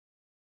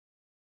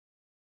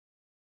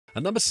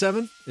And number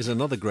 7 is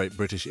another great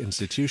British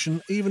institution,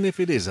 even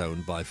if it is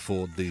owned by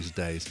Ford these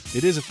days.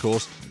 It is, of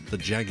course, the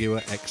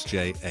Jaguar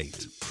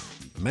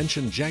XJ8.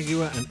 Mention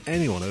Jaguar and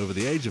anyone over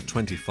the age of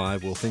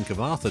 25 will think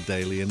of Arthur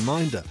Daly and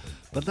Minder,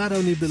 but that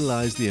only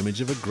belies the image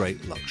of a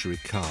great luxury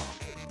car.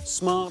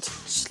 Smart,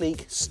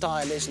 sleek,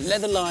 stylish,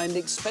 leather-lined,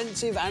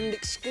 expensive and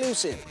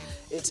exclusive.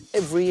 It's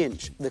every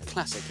inch the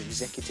classic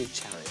executive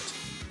chariot.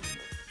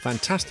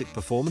 Fantastic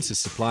performance is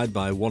supplied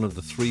by one of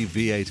the 3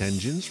 V8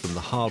 engines, from the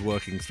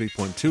hard-working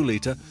 3.2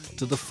 litre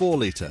to the 4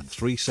 litre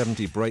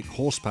 370 brake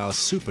horsepower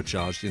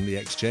supercharged in the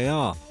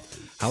XJR.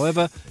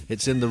 However,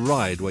 it's in the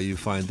ride where you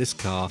find this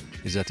car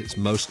is at its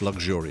most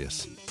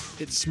luxurious.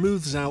 It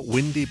smooths out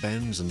windy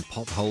bends and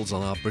potholes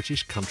on our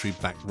British country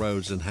back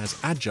roads and has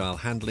agile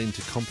handling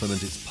to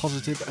complement its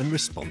positive and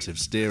responsive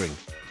steering.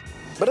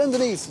 But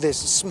underneath this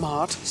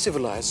smart,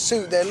 civilised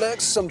suit there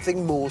lurks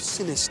something more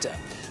sinister.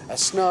 A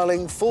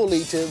snarling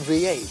 4-litre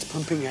V8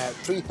 pumping out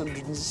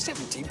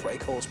 370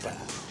 brake horsepower.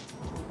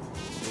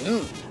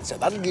 So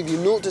that'll give you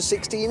 0 to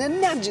 60 in a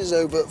nudges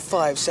over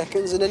 5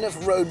 seconds and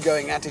enough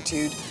road-going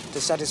attitude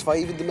to satisfy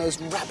even the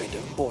most rabid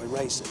of boy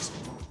racers.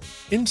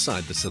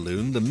 Inside the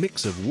saloon, the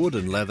mix of wood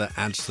and leather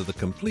adds to the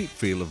complete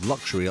feel of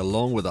luxury,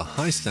 along with a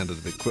high standard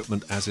of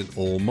equipment as in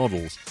all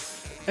models.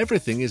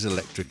 Everything is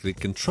electrically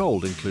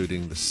controlled,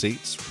 including the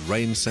seats,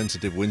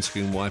 rain-sensitive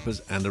windscreen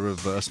wipers and a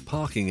reverse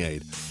parking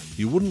aid.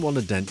 You wouldn't want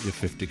to dent your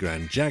 50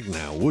 grand Jag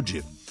now, would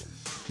you?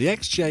 The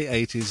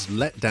XJ8 is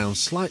let down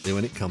slightly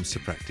when it comes to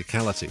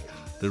practicality.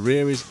 The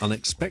rear is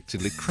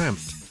unexpectedly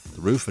cramped,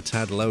 the roof a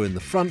tad low in the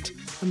front,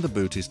 and the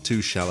boot is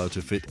too shallow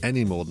to fit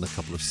any more than a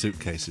couple of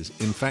suitcases.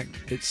 In fact,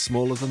 it's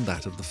smaller than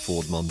that of the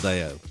Ford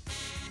Mondeo.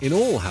 In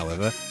all,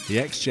 however, the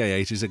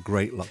XJ8 is a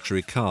great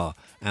luxury car,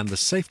 and the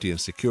safety and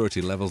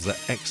security levels are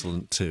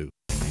excellent too.